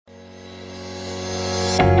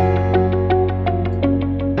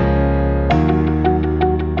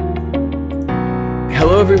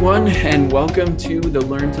everyone, and welcome to the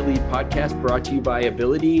Learn to Lead podcast brought to you by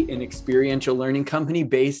Ability, an experiential learning company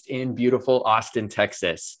based in beautiful Austin,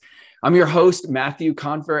 Texas. I'm your host, Matthew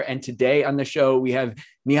Confer, and today on the show, we have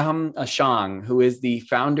Niham Ashang, who is the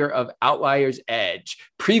founder of Outliers Edge.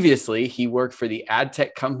 Previously, he worked for the ad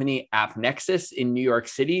tech company AppNexus in New York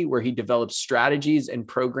City, where he developed strategies and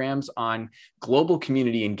programs on global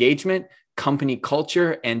community engagement, company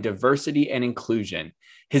culture, and diversity and inclusion.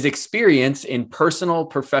 His experience in personal,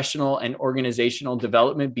 professional, and organizational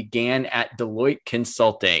development began at Deloitte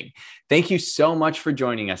Consulting. Thank you so much for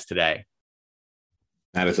joining us today.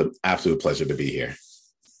 That is an absolute pleasure to be here.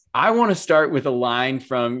 I want to start with a line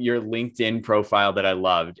from your LinkedIn profile that I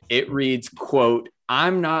loved. It reads, quote,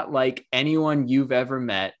 "I'm not like anyone you've ever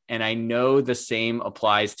met, and I know the same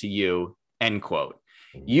applies to you," end quote.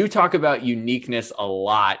 You talk about uniqueness a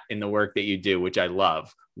lot in the work that you do, which I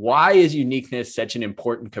love. Why is uniqueness such an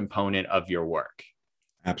important component of your work?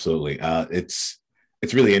 Absolutely. It's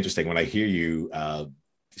really interesting when I hear you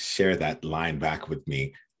share that line back with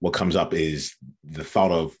me. What comes up is the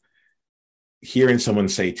thought of hearing someone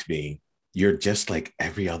say to me, "You're just like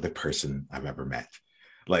every other person I've ever met."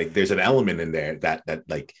 Like there's an element in there that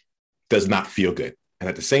like does not feel good. And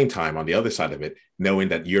at the same time, on the other side of it, knowing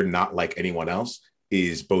that you're not like anyone else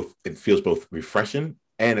is both, it feels both refreshing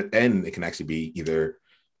and it can actually be either,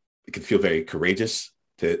 it can feel very courageous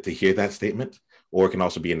to hear that statement, or it can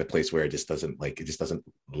also be in a place where it just doesn't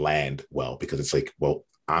land well, because it's like, well,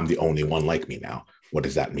 I'm the only one like me now. What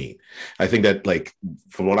does that mean? I think that, like,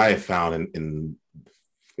 from what I have found in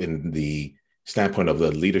the standpoint of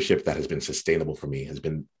the leadership that has been sustainable for me has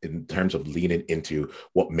been in terms of leaning into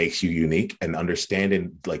what makes you unique and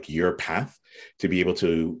understanding like your path to be able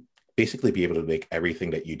to basically be able to make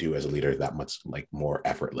everything that you do as a leader that much like more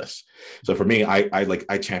effortless. So for me,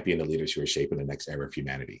 I champion the leaders who are shaping the next era of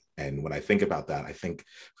humanity. And when I think about that, I think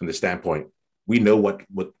from the standpoint, we know what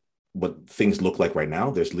things look like right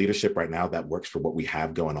now. There's leadership right now that works for what we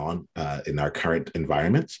have going on in our current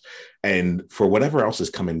environments. And for whatever else is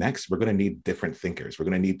coming next, we're going to need different thinkers. We're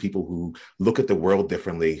going to need people who look at the world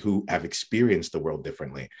differently, who have experienced the world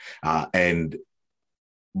differently. And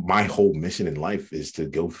my whole mission in life is to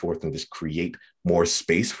go forth and just create more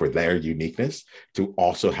space for their uniqueness to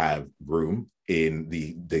also have room in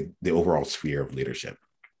the overall sphere of leadership.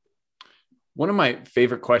 One of my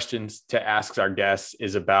favorite questions to ask our guests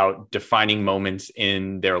is about defining moments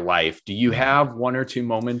in their life. Do you have one or two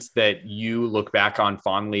moments that you look back on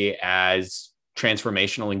fondly as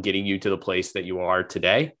transformational in getting you to the place that you are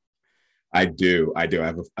today? I do. I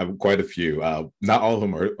have quite a few. Not all of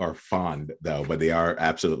them are fond, though, but they are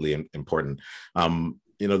absolutely important.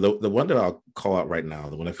 The one that I'll call out right now,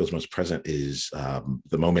 the one that feels most present, is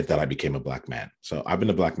the moment that I became a Black man. So I've been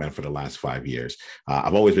a Black man for the last 5 years.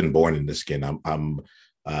 I've always been born in this skin.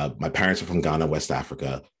 My parents are from Ghana, West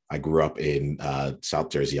Africa. I grew up in South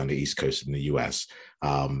Jersey on the East Coast in the U.S.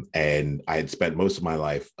 And I had spent most of my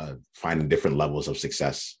life finding different levels of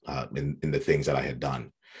success in the things that I had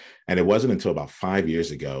done. And it wasn't until about 5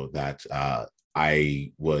 years ago that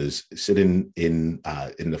I was sitting in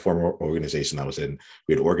the former organization I was in.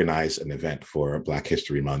 We had organized an event for Black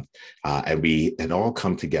History Month, and we had all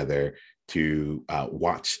come together to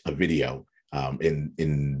watch a video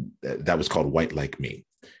that was called White Like Me.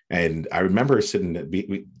 And I remember sitting,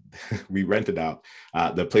 we rented out,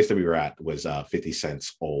 the place that we were at was 50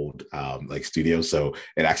 Cent's old studio. So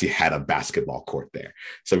it actually had a basketball court there.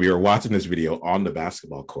 So we were watching this video on the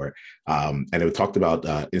basketball court, and it talked about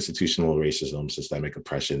institutional racism, systemic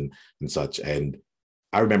oppression and such. And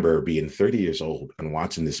I remember being 30 years old and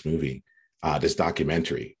watching this movie, this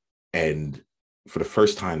documentary, and for the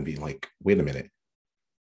first time being like, wait a minute,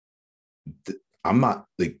 I'm not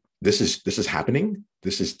like, this is happening.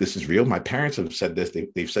 This is real. My parents have said this.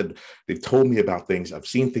 They've told me about things. I've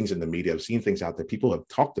seen things in the media. I've seen things out there. People have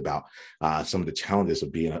talked about some of the challenges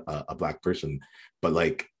of being a Black person, but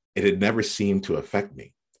like it had never seemed to affect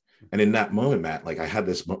me. And in that moment, Matt, like I had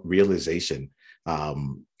this realization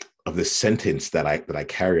of this sentence that I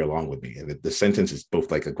carry along with me. And the sentence is both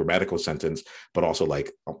like a grammatical sentence, but also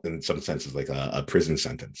like in some senses like a prison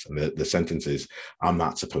sentence. And the sentence is, I'm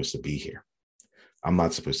not supposed to be here. I'm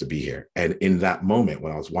not supposed to be here. And in that moment,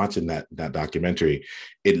 when I was watching that documentary,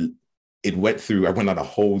 it went through, I went on a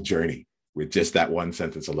whole journey with just that one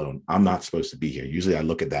sentence alone. I'm not supposed to be here. Usually I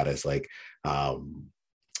look at that as like, well,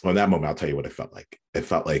 in that moment, I'll tell you what it felt like. It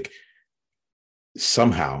felt like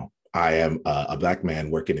somehow I am a Black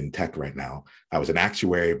man working in tech right now. I was an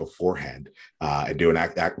actuary beforehand and doing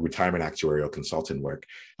retirement actuarial consultant work.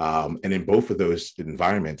 And in both of those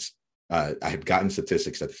environments, I had gotten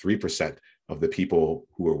statistics that 3% of the people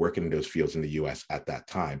who were working in those fields in the US at that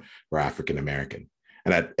time were African American.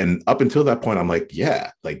 And up until that point, I'm like,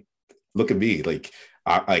 yeah, like, look at me, like,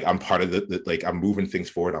 I'm part of like, I'm moving things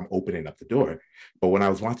forward. I'm opening up the door. But when I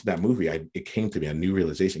was watching that movie, it came to me, a new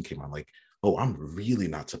realization came on, like, oh, I'm really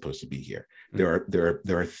not supposed to be here. There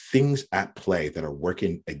are things at play that are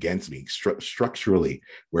working against me, structurally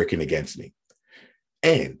working against me.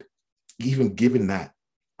 And even given that,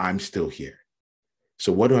 I'm still here.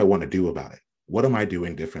 So what do I want to do about it? What am I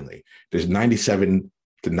doing differently? There's 97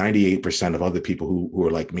 to 98% of other people who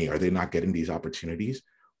are like me. Are they not getting these opportunities?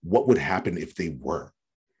 What would happen if they were?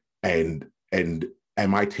 And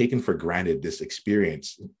am I taking for granted this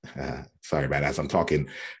experience? Sorry, man, as I'm talking,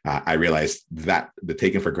 I realize that the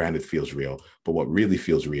taking for granted feels real, but what really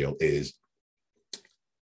feels real is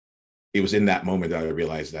it was in that moment that I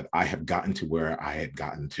realized that I have gotten to where I had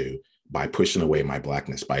gotten to by pushing away my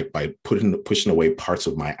Blackness, by pushing away parts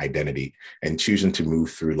of my identity and choosing to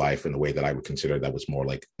move through life in a way that I would consider that was more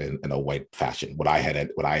like in a white fashion, what I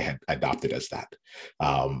had adopted as that.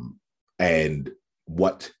 And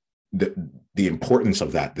what the importance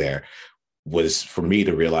of that there was for me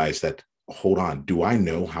to realize that, hold on, do I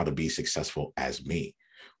know how to be successful as me?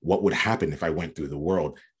 What would happen if I went through the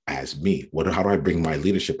world as me? How do I bring my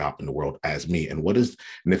leadership out in the world as me? And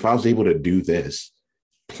if I was able to do this,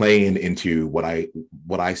 playing into what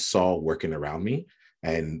I saw working around me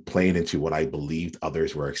and playing into what I believed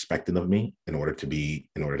others were expecting of me in order to be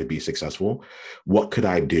successful, what could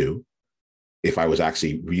I do if I was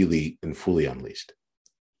actually really and fully unleashed?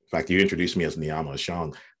 In fact, you introduced me as Nyama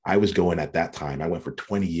Ashong. I was going at that time, I went for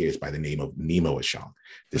 20 years by the name of Nemo Ashong,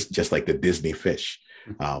 just like the Disney fish,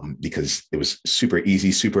 because it was super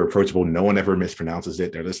easy, super approachable. No one ever mispronounces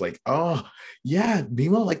it. They're just like, oh, yeah,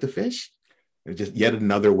 Nemo, like the fish. And just yet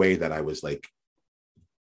another way that I was like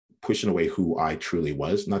pushing away who I truly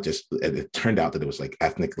was. Not just, it turned out that it was like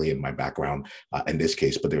ethnically in my background in this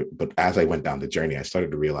case, but as I went down the journey, I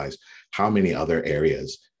started to realize how many other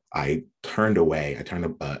areas I turned away.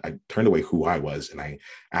 I turned away who I was, and I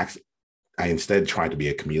instead tried to be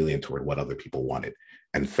a chameleon toward what other people wanted,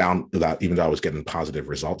 and found that even though I was getting positive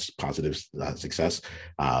results, positive success,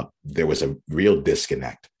 there was a real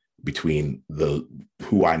disconnect between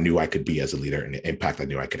who I knew I could be as a leader and the impact I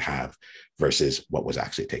knew I could have versus what was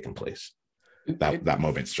actually taking place. That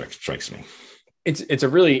moment strikes me. It's a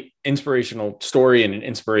really inspirational story and an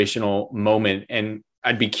inspirational moment. And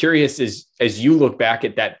I'd be curious, as you look back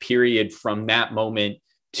at that period from that moment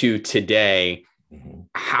to today,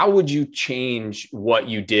 how would you change what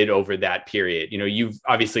you did over that period? You know, you've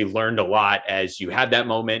obviously learned a lot as you had that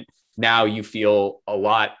moment. Now you feel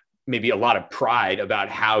maybe a lot of pride about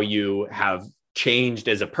how you have changed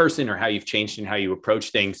as a person, or how you've changed in how you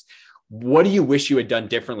approach things. What do you wish you had done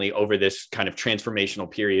differently over this kind of transformational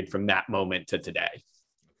period from that moment to today?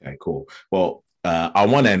 Okay, cool. Well,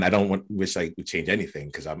 on one end, I don't wish I would change anything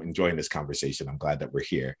because I'm enjoying this conversation. I'm glad that we're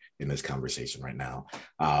here in this conversation right now.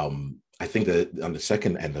 I think that on the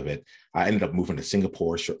second end of it, I ended up moving to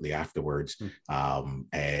Singapore shortly afterwards,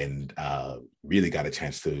 and really got a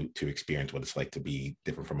chance to experience what it's like to be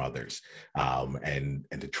different from others, and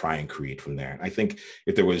to try and create from there. I think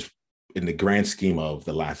if there was, in the grand scheme of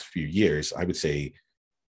the last few years, I would say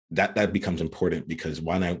that becomes important, because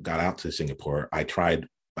when I got out to Singapore, I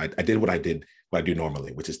did what I do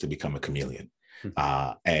normally, which is to become a chameleon.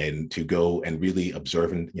 And to go and really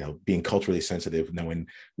observe and, being culturally sensitive, knowing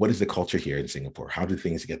what is the culture here in Singapore? How do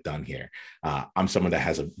things get done here? I'm someone that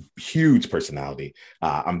has a huge personality.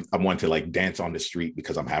 I'm one to like dance on the street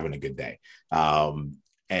because I'm having a good day.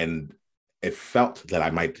 And it felt that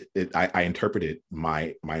I interpreted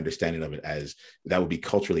my understanding of it as that would be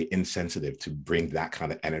culturally insensitive to bring that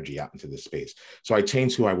kind of energy out into this space. So I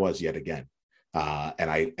changed who I was yet again. And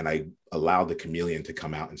I allowed the chameleon to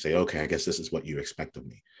come out and say, okay, I guess this is what you expect of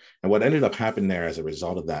me. And what ended up happening there as a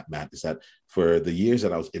result of that, Matt, is that for the years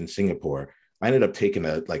that I was in Singapore, I ended up taking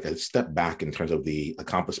a step back in terms of the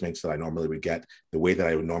accomplishments that I normally would get, the way that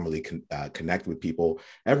I would normally connect with people.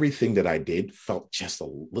 Everything that I did felt just a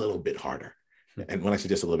little bit harder. And when I say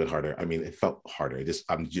just a little bit harder, I mean, it felt harder.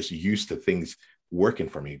 I'm just used to things working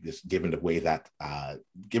for me, just given the way that,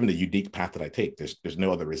 given the unique path that I take, there's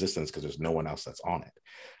no other resistance because there's no one else that's on it.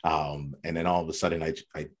 And then all of a sudden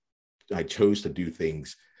I chose to do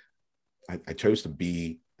things. I chose to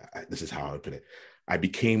be, this is how I would put it. I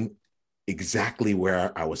became exactly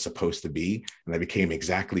where I was supposed to be. And I became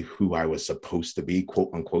exactly who I was supposed to be,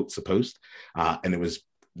 quote unquote, supposed. And it was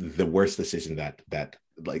the worst decision that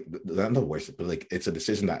like, not the worst, but like, it's a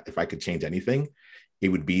decision that if I could change anything, it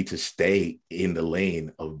would be to stay in the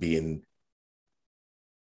lane of being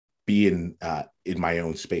be in my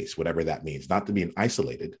own space, whatever that means, not to be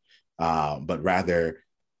isolated, but rather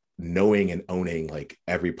knowing and owning like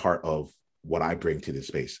every part of what I bring to this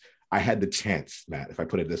space. I had the chance, Matt, if I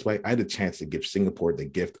put it this way, I had the chance to give Singapore the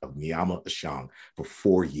gift of Nyama Ashang for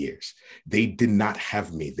 4 years. They did not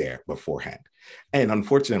have me there beforehand. And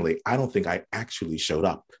unfortunately, I don't think I actually showed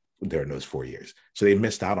up during those 4 years. So they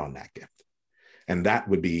missed out on that gift. And that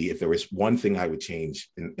would be, if there was one thing I would change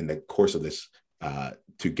in the course of this,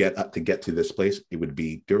 to get to this place, it would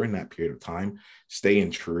be during that period of time,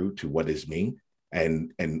 staying true to what is me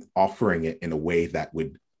and offering it in a way that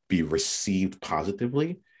would be received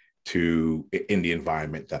positively in the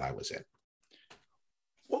environment that I was in.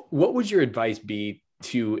 What would your advice be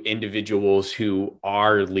to individuals who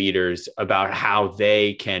are leaders about how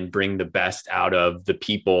they can bring the best out of the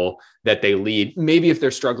people that they lead? Maybe if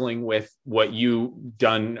they're struggling with what you've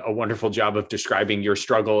done a wonderful job of describing, your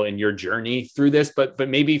struggle and your journey through this, but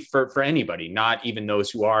maybe for anybody, not even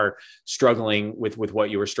those who are struggling with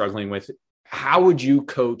what you were struggling with. How would you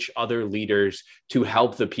coach other leaders to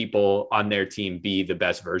help the people on their team be the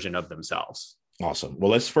best version of themselves? Awesome.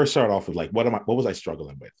 Well, let's first start off with like, what was I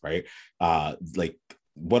struggling with? Right. Like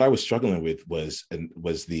what I was struggling with was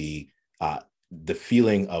the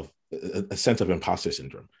feeling of a sense of imposter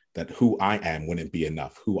syndrome, that who I am wouldn't be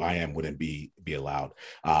enough, who I am wouldn't be allowed,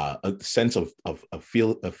 a sense of a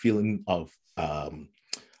feeling of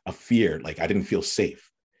a fear. Like I didn't feel safe.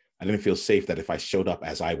 I didn't feel safe that if I showed up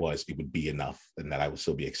as I was, it would be enough and that I would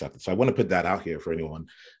still be accepted. So I want to put that out here for anyone,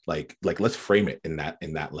 like let's frame it in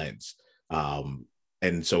that lens.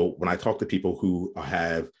 And so when I talk to people who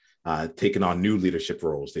have taken on new leadership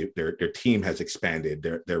roles, their team has expanded,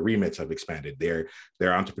 their remits have expanded,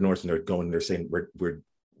 they're entrepreneurs, and they're saying we're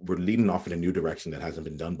leading off in a new direction that hasn't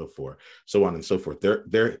been done before, so on and so forth.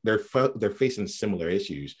 They're facing similar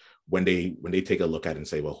issues when they take a look at it and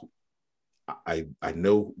say, well, I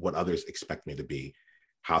know what others expect me to be.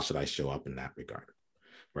 How should I show up in that regard?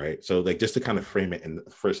 Right. So like just to kind of frame it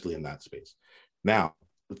firstly in that space. Now,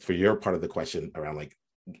 for your part of the question around like,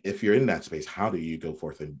 if you're in that space, how do you go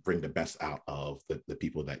forth and bring the best out of the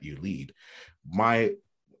people that you lead? My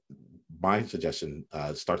suggestion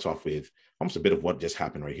starts off with almost a bit of what just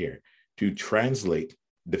happened right here, to translate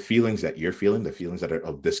the feelings that you're feeling, the feelings that are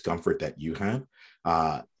of discomfort that you have,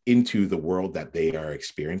 into the world that they are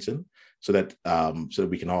experiencing, so that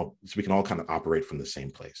we can all kind of operate from the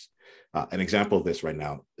same place. An example of this right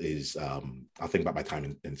now is I'll think about my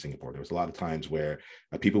time in Singapore. There was a lot of times where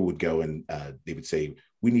people would go and they would say,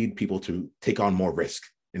 we need people to take on more risk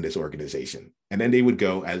in this organization. And then they would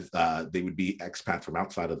go as they would be expats from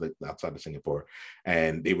outside of Singapore,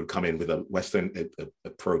 and they would come in with a Western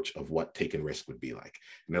approach of what taking risk would be like.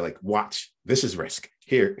 And they're like, watch, this is risk.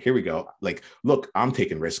 Here we go. Like, look, I'm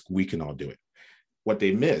taking risk. We can all do it. What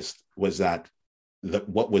they missed was that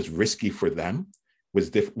what was risky for them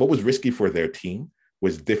was what was risky for their team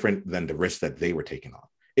was different than the risk that they were taking on.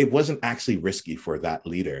 It wasn't actually risky for that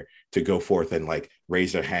leader to go forth and like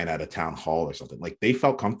raise their hand at a town hall or something. Like they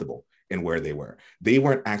felt comfortable in where they were. They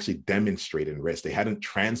weren't actually demonstrating risk. They hadn't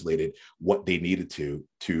translated what they needed to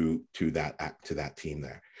that team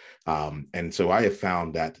there. And so I have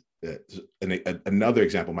found that another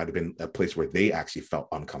example might have been a place where they actually felt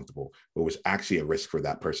uncomfortable, but was actually a risk for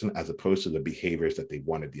that person, as opposed to the behaviors that they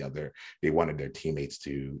wanted their teammates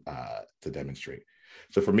to demonstrate.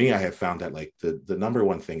 So for me, I have found that like the number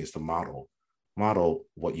one thing is to model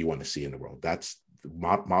what you want to see in the world. That's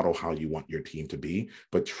model how you want your team to be,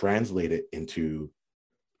 but translate it into,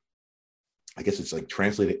 I guess it's like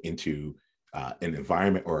translate it into an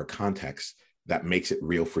environment or a context that makes it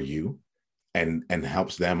real for you, and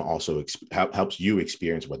helps them also helps you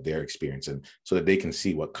experience what they're experiencing, so that they can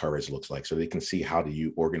see what courage looks like, so they can see how do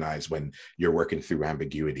you organize when you're working through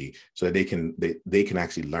ambiguity, so that they can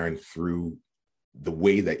actually learn through the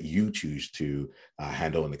way that you choose to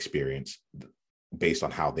handle an experience based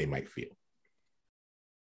on how they might feel.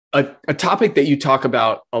 A topic that you talk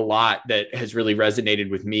about a lot that has really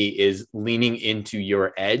resonated with me is leaning into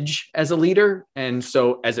your edge as a leader. And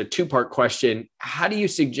so as a two-part question, how do you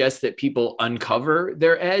suggest that people uncover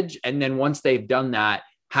their edge? And then once they've done that,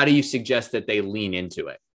 how do you suggest that they lean into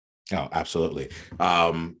it? Oh, absolutely.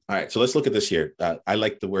 All right. So let's look at this here. I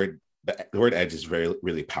like the word edge is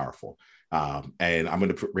really powerful. And I'm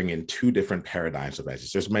going to bring in two different paradigms of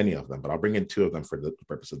edges. There's many of them, but I'll bring in two of them for the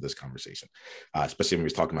purpose of this conversation, especially when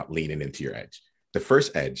we're talking about leaning into your edge. The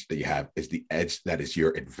first edge that you have is the edge that is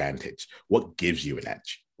your advantage. What gives you an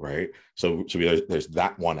edge, right? So there's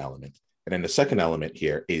that one element. And then the second element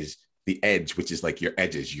here is the edge, which is like your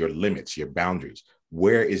edges, your limits, your boundaries.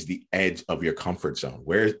 where is the edge of your comfort zone?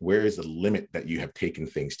 Where is the limit that you have taken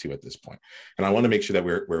things to at this point? And I want to make sure that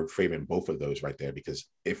we're framing both of those right there, because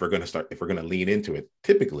if we're going to lean into it,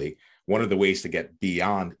 typically one of the ways to get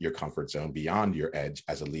beyond your comfort zone, beyond your edge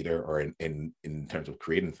as a leader, or in terms of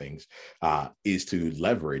creating things, is to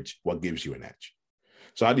leverage what gives you an edge.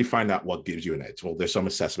 So how do you find out what gives you an edge? Well, there's some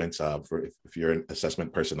assessments. If you're an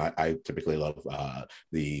assessment person, I typically love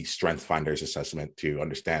the Strength Finders assessment to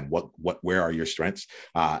understand where are your strengths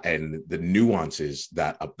and the nuances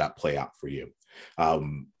that play out for you.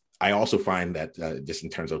 I also find that just in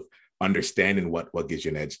terms of understanding what gives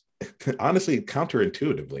you an edge, honestly,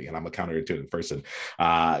 counterintuitively, and I'm a counterintuitive person,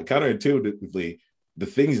 counterintuitively, the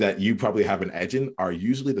things that you probably have an edge in are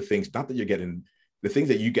usually the things, not that you're getting, the things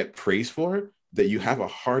that you get praised for, that you have a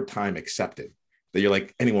hard time accepting, that you're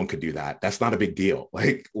like, anyone could do that. That's not a big deal.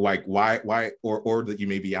 Like why, or that you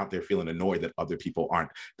may be out there feeling annoyed that other people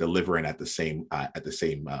aren't delivering at the same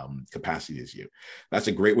capacity as you. That's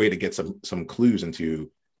a great way to get some clues into,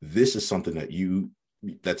 this is something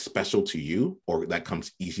that's special to you, or that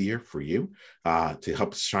comes easier for you, to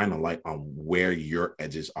help shine a light on where your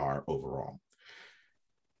edges are overall.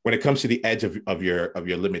 When it comes to the edge of your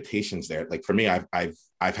limitations there, like for me, I've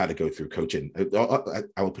had to go through coaching.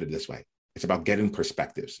 I will put it this way. It's about getting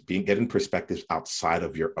perspectives outside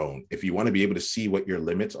of your own. If you want to be able to see what your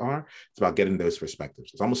limits are, it's about getting those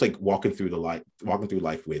perspectives. It's almost like walking through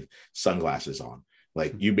life with sunglasses on.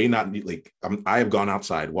 Like, you may not need, like, I have gone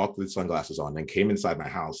outside, walked with sunglasses on, and came inside my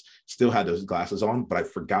house, still had those glasses on, but I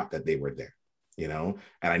forgot that they were there. And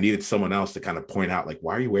I needed someone else to kind of point out, like,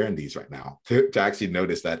 why are you wearing these right now? To actually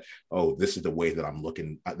notice that, oh, this is the way that I'm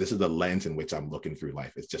looking. This is the lens in which I'm looking through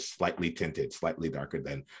life. It's just slightly tinted, slightly darker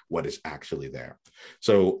than what is actually there.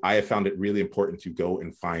 So I have found it really important to go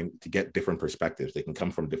and to get different perspectives. They can come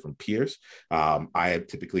from different peers. I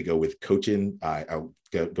typically go with coaching. I'll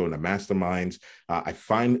go into masterminds. I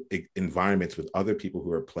find environments with other people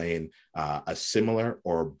who are playing a similar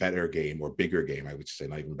or better game, or bigger game, I would say,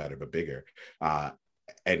 not even better, but bigger,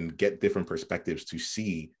 and get different perspectives to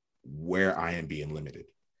see where I am being limited,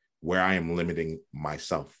 where I am limiting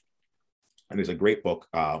myself. And there's a great book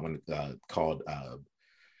called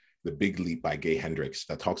The Big Leap by Gay Hendricks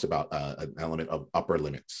that talks about an element of upper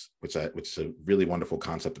limits, which is a really wonderful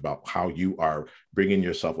concept about how you are bringing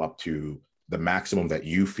yourself up to the maximum that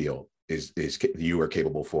you feel is you are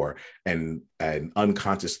capable for, and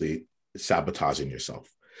unconsciously sabotaging yourself.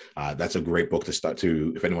 That's a great book to start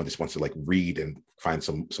to, if anyone just wants to like read and find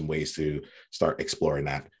some ways to start exploring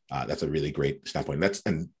that. That's a really great standpoint.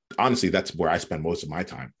 And honestly, that's where I spend most of my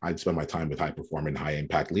time. I'd spend my time with high performing, high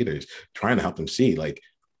impact leaders, trying to help them see like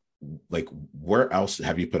where else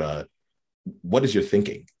have you what is your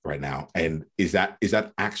thinking right now? And is that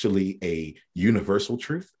actually a universal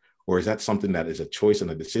truth? Or is that something that is a choice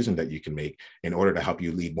and a decision that you can make in order to help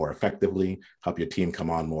you lead more effectively, help your team come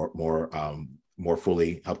on more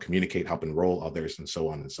fully, help communicate, help enroll others, and so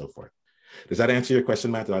on and so forth? Does that answer your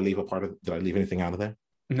question, Matt? Did I leave anything out of there?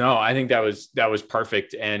 No, I think that was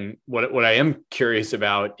perfect. And what I am curious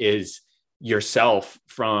about is yourself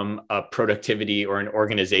from a productivity or an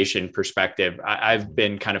organization perspective. I've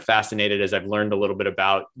been kind of fascinated as I've learned a little bit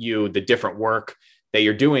about you, the different work that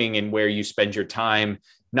you're doing and where you spend your time.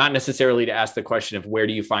 Not necessarily to ask the question of where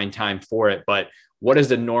do you find time for it, but what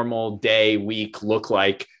does a normal day, week look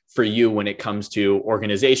like for you when it comes to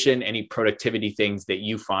organization, any productivity things that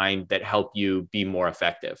you find that help you be more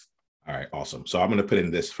effective? All right, awesome. So I'm going to put in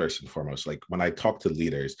this first and foremost. Like, when I talk to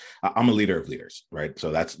leaders, I'm a leader of leaders, right?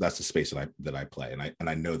 So that's the space that I play, and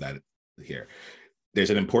I know that here. There's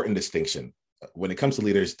an important distinction when it comes to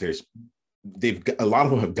leaders. A lot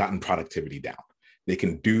of them have gotten productivity down. They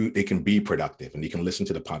can be productive, and you can listen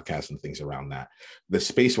to the podcast and things around that. The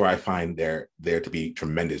space where I find there to be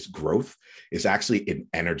tremendous growth is actually in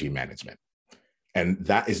energy management. And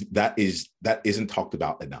that isn't talked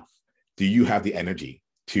about enough. Do you have the energy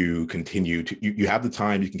to continue you have the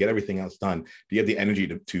time, you can get everything else done. Do you have the energy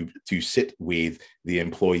to sit with the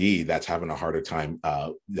employee that's having a harder time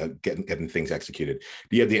getting things executed?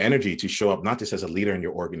 Do you have the energy to show up not just as a leader in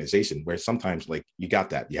your organization, where sometimes, like, you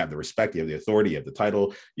got that, you have the respect, you have the authority, you have the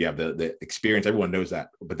title, you have the experience, everyone knows that,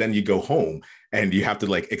 but then you go home and you have to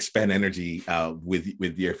like expend energy with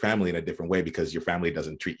your family in a different way, because your family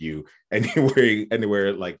doesn't treat you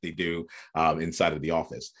anywhere like they do inside of the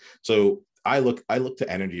office. So I look to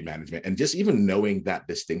energy management, and just even knowing that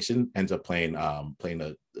distinction ends up playing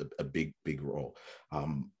a big role.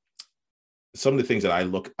 Some of the things that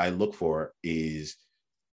I look for is,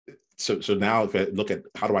 so now if I look at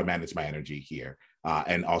how do I manage my energy here,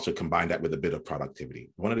 and also combine that with a bit of productivity.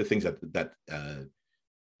 One of the things that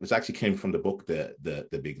This actually came from the book,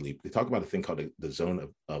 the Big Leap. They talk about a thing called the zone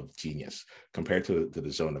of genius compared to the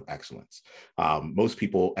zone of excellence. Most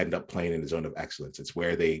people end up playing in the zone of excellence. It's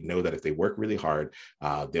where they know that if they work really hard,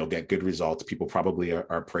 they'll get good results. People probably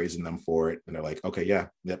are praising them for it. And they're like, okay, yeah,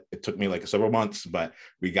 it took me like several months, but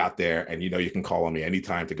we got there. And you can call on me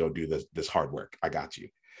anytime to go do this hard work. I got you.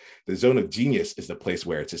 The zone of genius is the place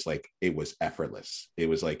where it's just like, it was effortless. It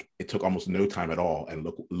was like, it took almost no time at all. And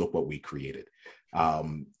look what we created.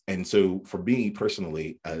 And so for me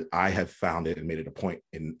personally, I have found it and made it a point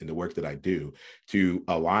in the work that I do to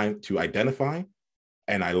identify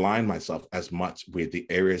and align myself as much with the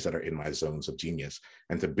areas that are in my zones of genius,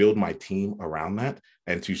 and to build my team around that,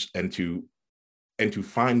 and to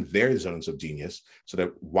find their zones of genius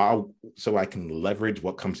so I can leverage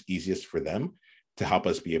what comes easiest for them to help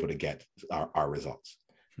us be able to get our results.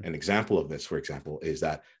 An example of this, for example, is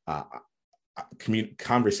that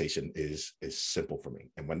conversation is simple for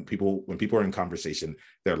me. And when people are in conversation,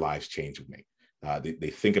 their lives change with me. They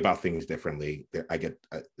think about things differently.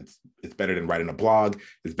 It's better than writing a blog.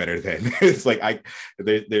 It's better than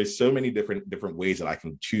there's so many different ways that I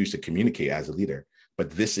can choose to communicate as a leader.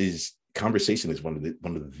 But conversation is one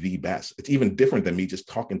of the best. It's even different than me just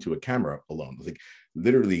talking to a camera alone. Like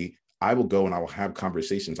literally, I will go and I will have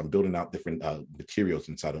conversations. I'm building out different materials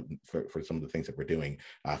inside of for some of the things that we're doing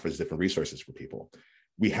for different resources for people.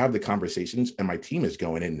 We have the conversations, and my team is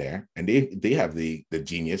going in there, and they have the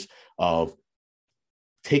genius of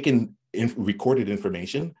taking recorded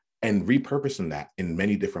information and repurposing that in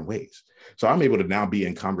many different ways. So I'm able to now be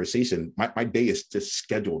in conversation. My day is just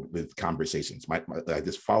scheduled with conversations. I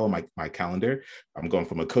just follow my calendar. I'm going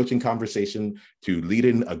from a coaching conversation to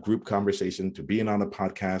leading a group conversation to being on a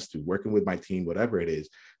podcast to working with my team, whatever it is.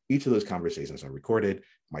 Each of those conversations are recorded.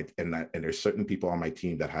 And there's certain people on my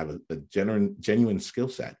team that have a genuine skill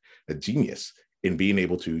set, a genius in being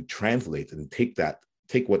able to translate and take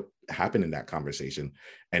what happened in that conversation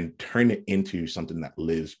and turn it into something that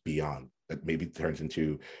lives beyond, that maybe turns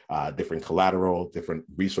into different collateral, different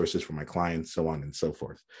resources for my clients, so on and so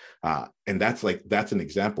forth. And that's an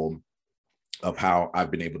example of how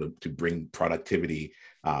I've been able to bring productivity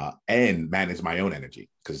and manage my own energy.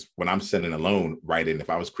 Because when I'm sitting alone writing, if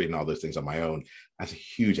I was creating all those things on my own, that's a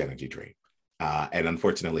huge energy drain. And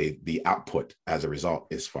unfortunately, the output as a result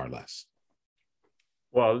is far less.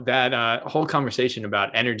 Well, that whole conversation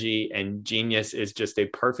about energy and genius is just a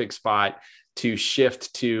perfect spot to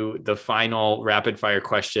shift to the final rapid fire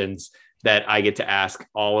questions that I get to ask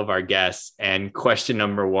all of our guests. And question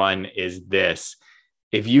number one is this: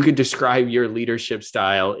 if you could describe your leadership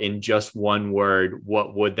style in just one word,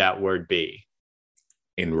 what would that word be?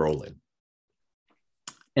 Enrolling.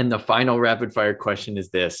 And the final rapid fire question is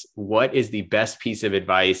this: what is the best piece of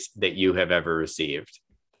advice that you have ever received?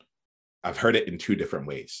 I've heard it in two different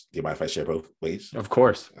ways. Do you mind if I share both ways? Of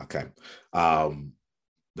course. Okay.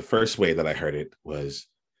 The first way that I heard it was,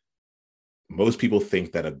 most people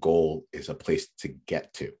think that a goal is a place to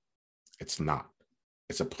get to. It's not.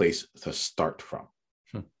 It's a place to start from.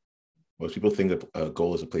 Most people think that a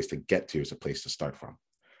goal is a place to get to, it's a place to start from.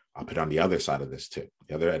 I'll put on the other side of this too.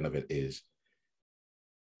 The other end of it is,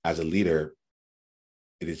 as a leader,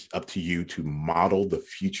 it is up to you to model the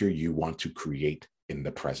future you want to create in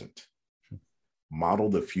the present. Model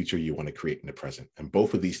the future you want to create in the present. And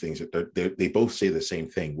both of these things, they both say the same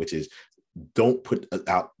thing, which is don't put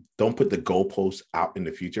the goalposts out in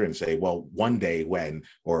the future and say, well, one day when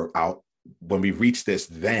we reach this,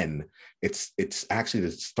 then it's actually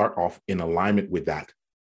to start off in alignment with that,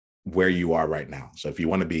 where you are right now. So if you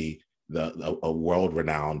want to be a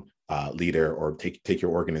world-renowned leader, or take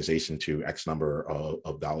your organization to X number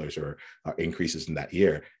of dollars or increases in that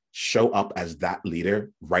year, show up as that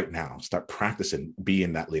leader right now. Start practicing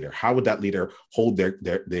being that leader. How would that leader hold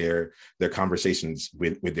their conversations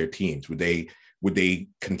with their teams? Would they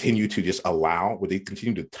continue to just would they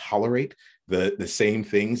continue to tolerate the same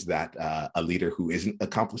things that a leader who isn't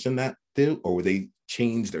accomplishing that do? Or would they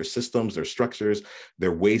change their systems, their structures,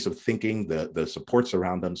 their ways of thinking, the supports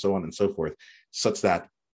around them, so on and so forth, such that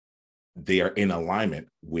they are in alignment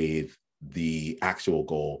with the actual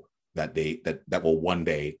goal that will one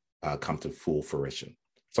day come to full fruition?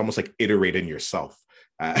 It's almost like iterating yourself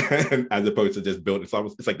as opposed to just building.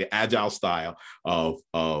 It's like the agile style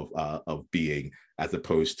of being, as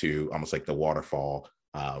opposed to almost like the waterfall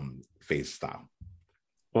phase style.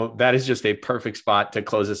 Well, that is just a perfect spot to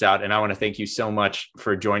close us out. And I want to thank you so much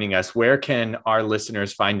for joining us. Where can our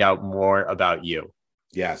listeners find out more about you?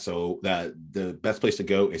 Yeah, so the best place to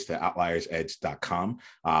go is to outliersedge.com.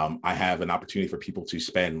 I have an opportunity for people to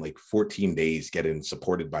spend like 14 days getting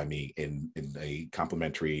supported by me in a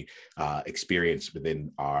complimentary experience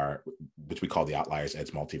within which we call the Outliers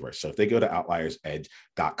Edge multiverse. So if they go to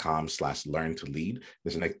outliersedge.com/learn to lead,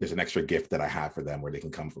 there's an extra gift that I have for them where they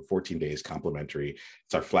can come for 14 days complimentary.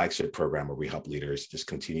 It's our flagship program where we help leaders just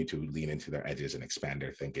continue to lean into their edges and expand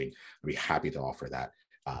their thinking. I'd be happy to offer that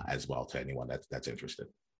as well to anyone that's interested.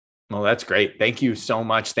 Well, that's great. Thank you so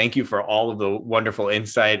much. Thank you for all of the wonderful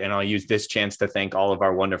insight. And I'll use this chance to thank all of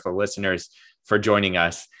our wonderful listeners for joining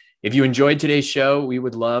us. If you enjoyed today's show, we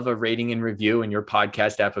would love a rating and review in your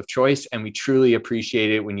podcast app of choice. And we truly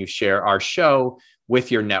appreciate it when you share our show with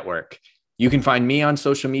your network. You can find me on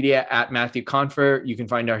social media at Matthew Confer. You can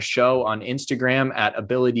find our show on Instagram at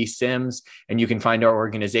Ability Sims, and you can find our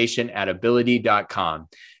organization at ability.com.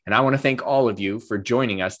 And I want to thank all of you for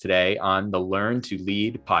joining us today on the Learn to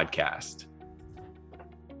Lead podcast.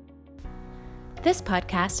 This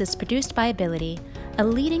podcast is produced by Ability, a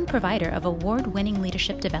leading provider of award-winning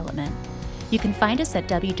leadership development. You can find us at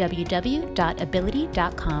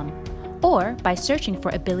www.ability.com or by searching for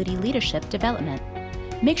Ability Leadership Development.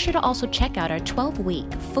 Make sure to also check out our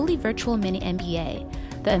 12-week, fully virtual mini MBA,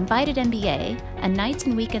 the Invited MBA, a nights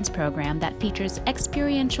and weekends program that features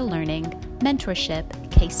experiential learning, mentorship,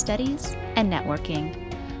 case studies, and networking.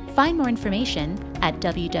 Find more information at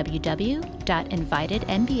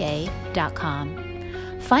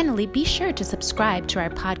www.invitedmba.com. Finally, be sure to subscribe to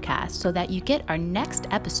our podcast so that you get our next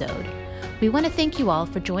episode. We want to thank you all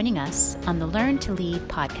for joining us on the Learn to Lead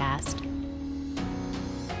podcast.